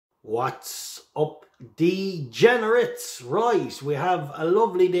What's up, degenerates? Right, we have a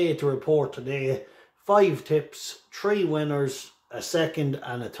lovely day to report today. 5 tips, 3 winners, a second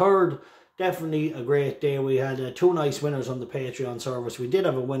and a third. Definitely a great day. We had 2 nice winners on the Patreon service. We did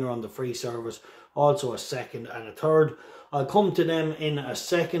have a winner on the free service, also a second and a third. I'll come to them in a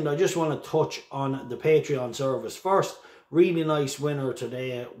second. I just want to touch on the Patreon service first. Really nice winner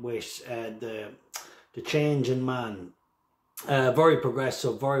today with the Changing Man. Very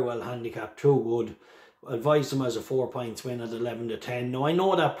progressive, very well handicapped, too good. Advised him as a 4 points win at 11 to 10. Now, I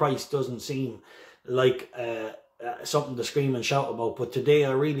know that price doesn't seem like something to scream and shout about, but today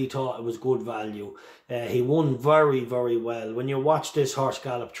I really thought it was good value. He won very, very well. When you watch this horse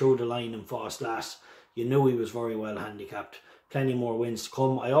gallop through the line in Fast Lass, you knew he was very well handicapped. Plenty more wins to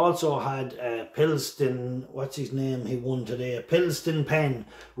come. I also had Pilston, what's his name, he won today, Pilston Pen.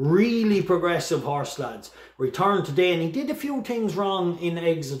 Really progressive horse, lads. Returned today, and he did a few things wrong in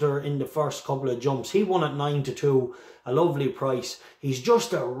Exeter in the first couple of jumps. He won at 9 to 2, a lovely price. He's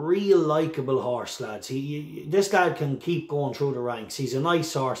just a real likeable horse, lads. This lad can keep going through the ranks. He's a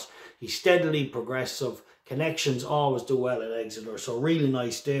nice horse. He's steadily progressive. Connections always do well at Exeter, so really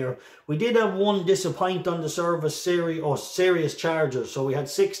nice there. We did have one disappoint on the service, Serious Chargers, so we had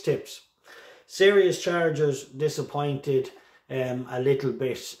 6 tips. Serious Chargers disappointed a little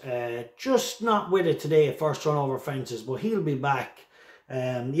bit, just not with it today, first run over fences, but he'll be back.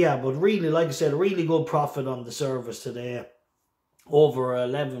 Yeah, but really, like I said, a really good profit on the service today. Over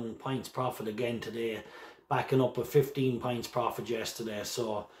 11 points profit again today, backing up with 15 points profit yesterday,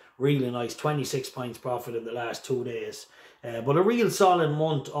 so really nice. 26 points profit in the last 2 days. But a real solid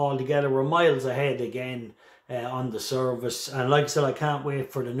month altogether. We're miles ahead again on the service. And like I said, I can't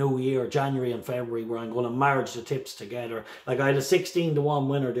wait for the new year, January and February, where I'm going to merge the tips together. Like I had a 16 to 1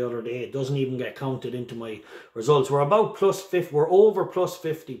 winner the other day. It doesn't even get counted into my results. We're about plus 50. We're over plus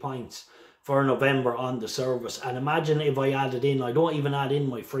 50 points for November on the service. And imagine if I added in, I don't even add in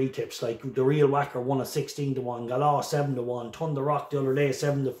my free tips, like the Real Whacker won a 16 to 1, Gala 7 to 1, Thunder Rock the other day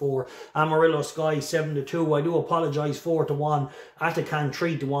 7 to 4, Amarillo Sky 7 to 2, I do apologise 4 to 1, Atacan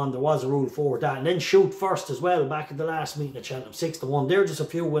 3 to 1, there was a rule for that, and then Shoot First as well back at the last meeting at Cheltenham 6 to 1. They're just a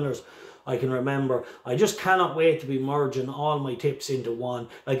few winners I can remember. I just cannot wait to be merging all my tips into one.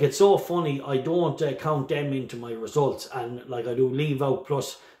 Like, it's so funny, I don't count them into my results, and like I do leave out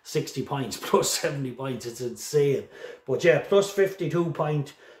plus 60 points, plus 70 points, it's insane. But yeah, plus 52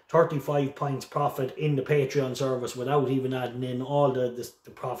 point, 35 points profit in the Patreon service without even adding in all the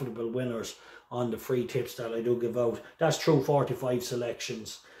profitable winners on the free tips that I do give out. That's through 45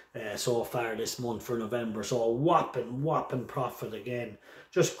 selections so far this month for November. So a whopping profit again.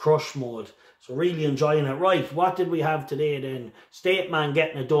 Just crush mode. So really enjoying it. Right, what did we have today then? State Man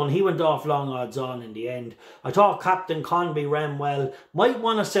getting it done. He went off long odds on in the end. I thought Captain Conby ran well. Might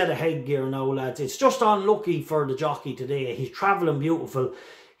want to set a headgear now, lads. It's just unlucky for the jockey today. He's travelling beautiful.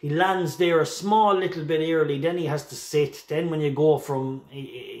 He lands there a small little bit early. Then he has to sit. Then when you go from,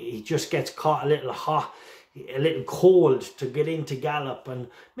 he just gets caught a little hot, a little cold to get into gallop, and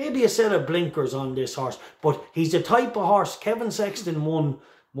maybe a set of blinkers on this horse. But he's the type of horse. Kevin Sexton won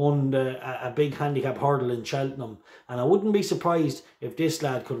a big handicap hurdle in Cheltenham, and I wouldn't be surprised if this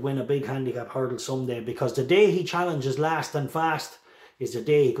lad could win a big handicap hurdle someday, because the day he challenges last and fast is the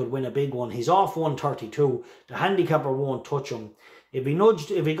day he could win a big one. He's off 132. The handicapper won't touch him. If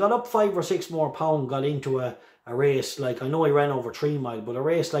he got up 5 or 6 more pound, got into a race, like, I know he ran over 3 mile, but a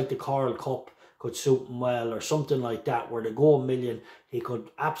race like the Coral Cup could suit him well, or something like that, where they go a million, he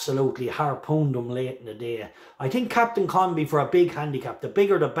could absolutely harpoon them late in the day. I think Captain Conby for a big handicap, the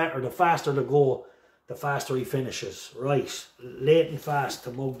bigger the better, the faster they go, the faster he finishes. Right, late and fast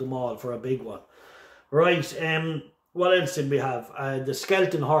to mug them all for a big one. Right, what else did we have? The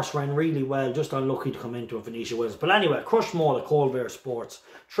Skelton horse ran really well, just unlucky to come into a Venetia Williams. But anyway, crush mall at Colbert Sports.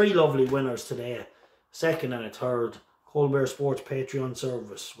 3 lovely winners today, second and a third. Colbert Sports Patreon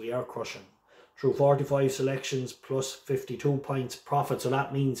service, we are crushing. Through 45 selections, plus 52 points profit. So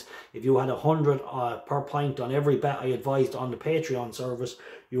that means if you had 100 per point on every bet I advised on the Patreon service,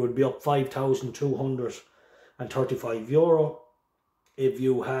 you would be up €5,235. If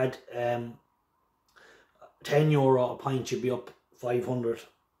you had €10 a point, you'd be up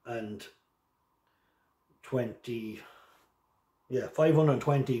 520. Yeah,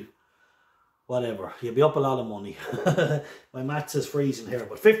 520. Whatever, you'll be up a lot of money. My maths is freezing here,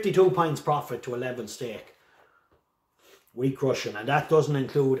 but 52 points profit to 11 stake. We crushing, and that doesn't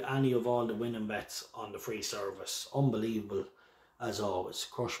include any of all the winning bets on the free service. Unbelievable, as always.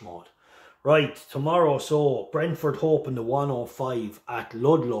 Crush mode. Right, tomorrow, so Brentford hoping the 105 at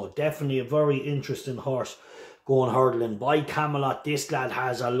Ludlow. Definitely a very interesting horse. going hurdling. By Camelot, this lad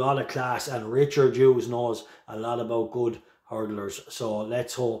has a lot of class, and Richard Hughes knows a lot about good hurdlers. So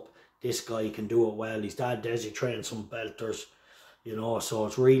let's hope this guy can do it well. His dad Desi trained some belters, you know, so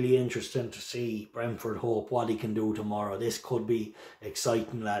it's really interesting to see Brentford Hope what he can do tomorrow. This could be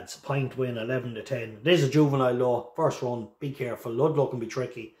exciting, lads. Point win, 11-10. This is a juvenile low. First run, be careful. Ludlow can be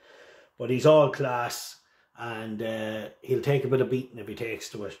tricky, but he's all class, and he'll take a bit of beating if he takes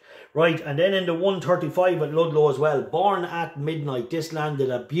to it. Right, and then in the 135 at Ludlow as well, Born at Midnight. This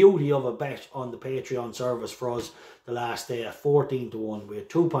landed a beauty of a bet on the Patreon service for us the last day at 14-1. We had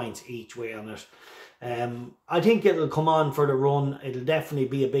 2 points each way on it. I think it'll come on for the run. It'll definitely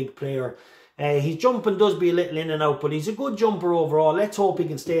be a big player. His jumping does be a little in and out, but he's a good jumper overall. Let's hope he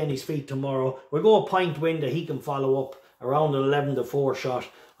can stay on his feet tomorrow. We'll go a point win that he can follow up around an 11-4 shot.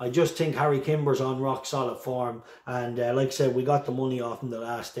 I just think Harry Kimber's on rock solid form, and like I said, we got the money off him the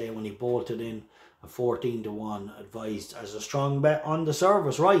last day when he bolted in a 14-1, advised as a strong bet on the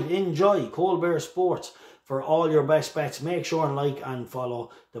service. Right, enjoy Colbert Sports for all your best bets. Make sure and like and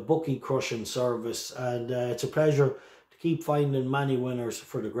follow the bookie crushing service, and it's a pleasure to keep finding many winners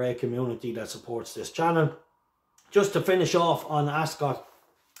for the great community that supports this channel. Just to finish off on Ascot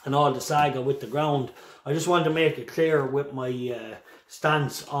and all the saga with the ground, I just want to make it clear with my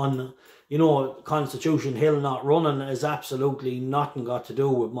stance on, you know, Constitution Hill not running is absolutely nothing got to do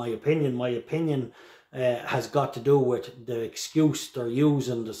with my opinion. My opinion has got to do with the excuse they're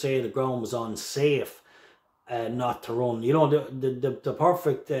using to say the ground was unsafe not to run. You know, the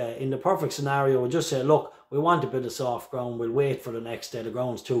perfect in the perfect scenario would just say, look, we want a bit of soft ground, we'll wait for the next day, the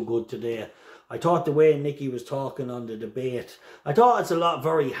ground's too good today. I thought the way Nicky was talking on the debate, I thought it's a lot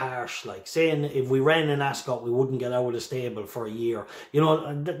very harsh, like saying if we ran in Ascot we wouldn't get out of the stable for a year. You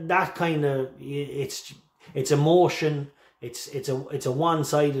know, that kind of, it's emotion, it's a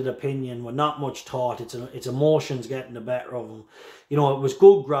one-sided opinion with not much thought. It's emotions getting the better of them. You know, it was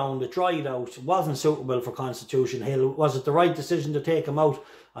good ground, it dried out, it wasn't suitable for Constitution Hill. Was it the right decision to take him out?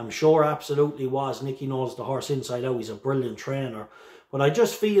 I'm sure absolutely was. Nicky knows the horse inside out, he's a brilliant trainer. But I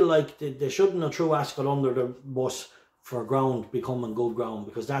just feel like they shouldn't have threw Ascot under the bus for ground becoming good ground,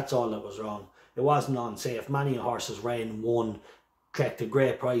 because that's all that was wrong. It wasn't unsafe. Many horses ran, won, collected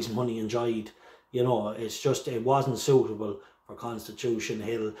great prize money, enjoyed. You know, it's just, it wasn't suitable for Constitution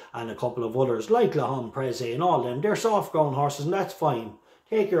Hill and a couple of others like Lahon Preze and all them. They're soft ground horses, and that's fine.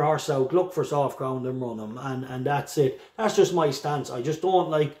 Take your horse out, look for soft ground and run them, and that's it. That's just my stance. I just don't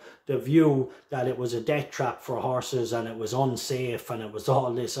like the view that it was a death trap for horses and it was unsafe and it was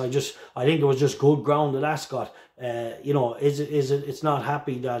all this. I think it was just good ground at Ascot. You know, it's not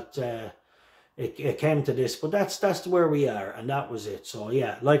happy that it came to this, but that's where we are, and that was it. So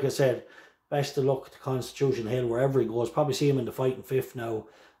yeah, like I said, best of luck to Constitution Hill wherever he goes. Probably see him in the fighting fifth now.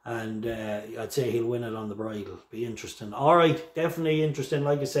 And I'd say he'll win it on the bridle. Be interesting. Alright, definitely interesting.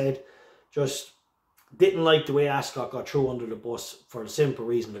 Like I said, just didn't like the way Ascot got through under the bus for the simple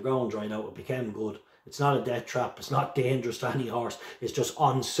reason the ground dried out. It became good. It's not a death trap. It's not dangerous to any horse. It's just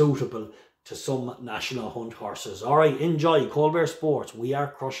unsuitable to some national hunt horses. Alright, enjoy Colbert Sports. We are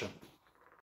crushing.